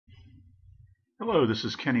Hello, this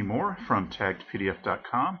is Kenny Moore from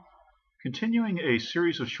taggedpdf.com, continuing a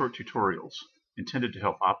series of short tutorials intended to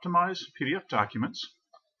help optimize PDF documents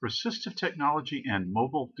for assistive technology and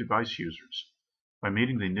mobile device users by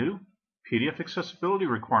meeting the new PDF accessibility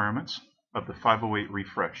requirements of the 508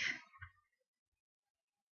 refresh.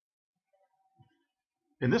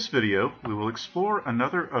 In this video, we will explore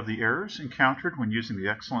another of the errors encountered when using the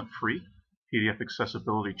excellent free PDF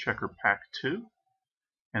Accessibility Checker Pack 2.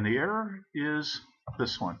 And the error is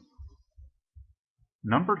this one.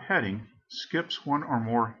 Numbered heading skips one or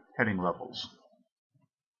more heading levels.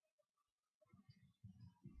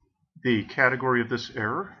 The category of this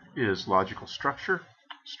error is logical structure,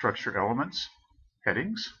 structure elements,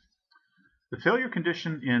 headings. The failure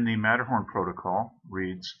condition in the Matterhorn protocol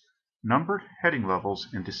reads, numbered heading levels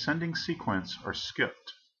in descending sequence are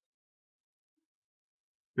skipped.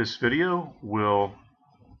 This video will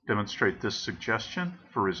demonstrate this suggestion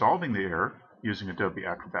for resolving the error using Adobe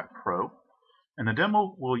Acrobat Pro, and the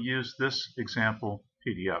demo will use this example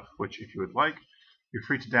PDF, which if you would like, you're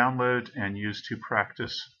free to download and use to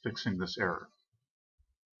practice fixing this error.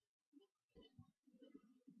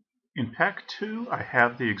 In Pack 2, I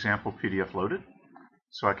have the example PDF loaded,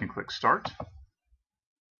 so I can click Start.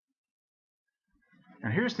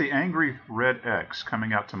 And here's the angry red X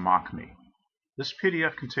coming out to mock me. This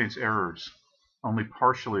PDF contains errors only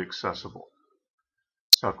partially accessible.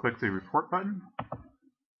 So I'll click the Report button,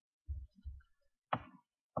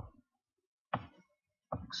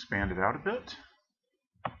 expand it out a bit.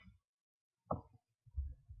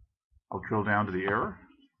 I'll drill down to the error.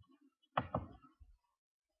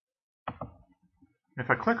 If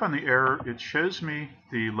I click on the error, it shows me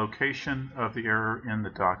the location of the error in the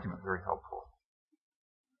document. Very helpful.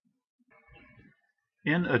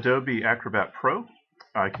 In Adobe Acrobat Pro,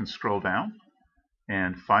 I can scroll down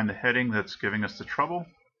and find the heading that's giving us the trouble.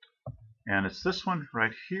 And it's this one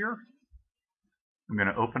right here. I'm going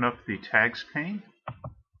to open up the tags pane.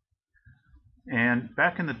 And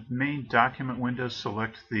back in the main document window,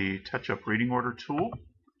 select the touch-up reading order tool.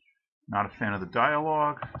 Not a fan of the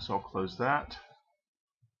dialog, so I'll close that.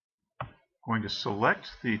 Going to select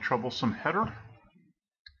the troublesome header.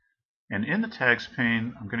 And in the tags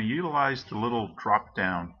pane, I'm going to utilize the little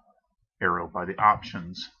drop-down arrow by the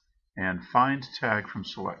options and find tag from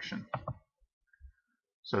selection.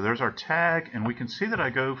 So there's our tag, and we can see that I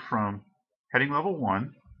go from heading level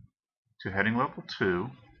 1 to heading level 2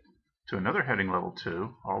 to another heading level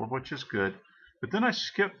 2, all of which is good, but then I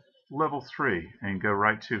skip level 3 and go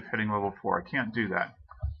right to heading level 4. I can't do that.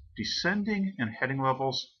 Descending in heading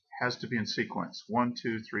levels has to be in sequence, 1,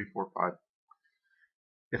 2, 3, 4, 5.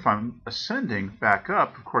 If I'm ascending back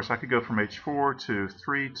up, of course I could go from H4 to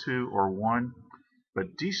 3, 2, or 1,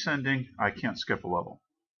 but descending, I can't skip a level.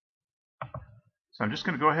 So I'm just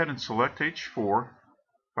going to go ahead and select H4.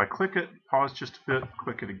 If I click it, pause just a bit,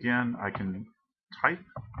 click it again, I can type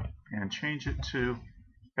and change it to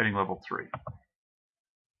heading level 3.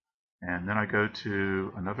 And then I go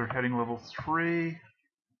to another heading level 3.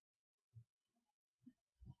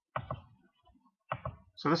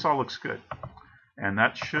 So this all looks good. And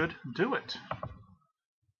that should do it.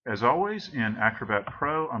 As always, in Acrobat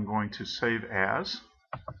Pro, I'm going to save as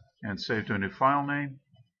and save to a new file name.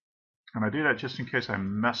 And I do that just in case I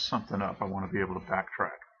mess something up. I want to be able to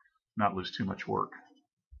backtrack, not lose too much work.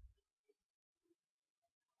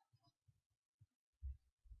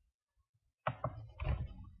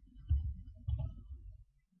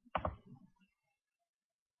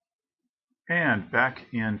 And back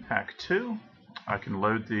in Pack 2, I can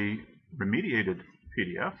load the remediated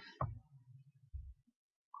PDF.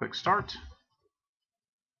 Click Start.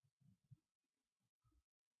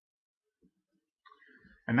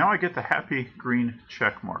 And now I get the happy green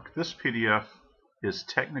check mark. This PDF is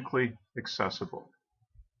technically accessible.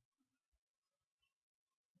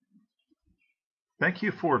 Thank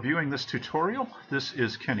you for viewing this tutorial. This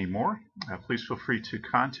is Kenny Moore. Please feel free to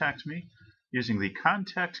contact me using the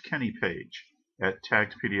Contact Kenny page at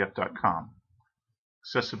taggedpdf.com.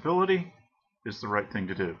 Accessibility is the right thing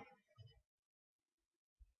to do.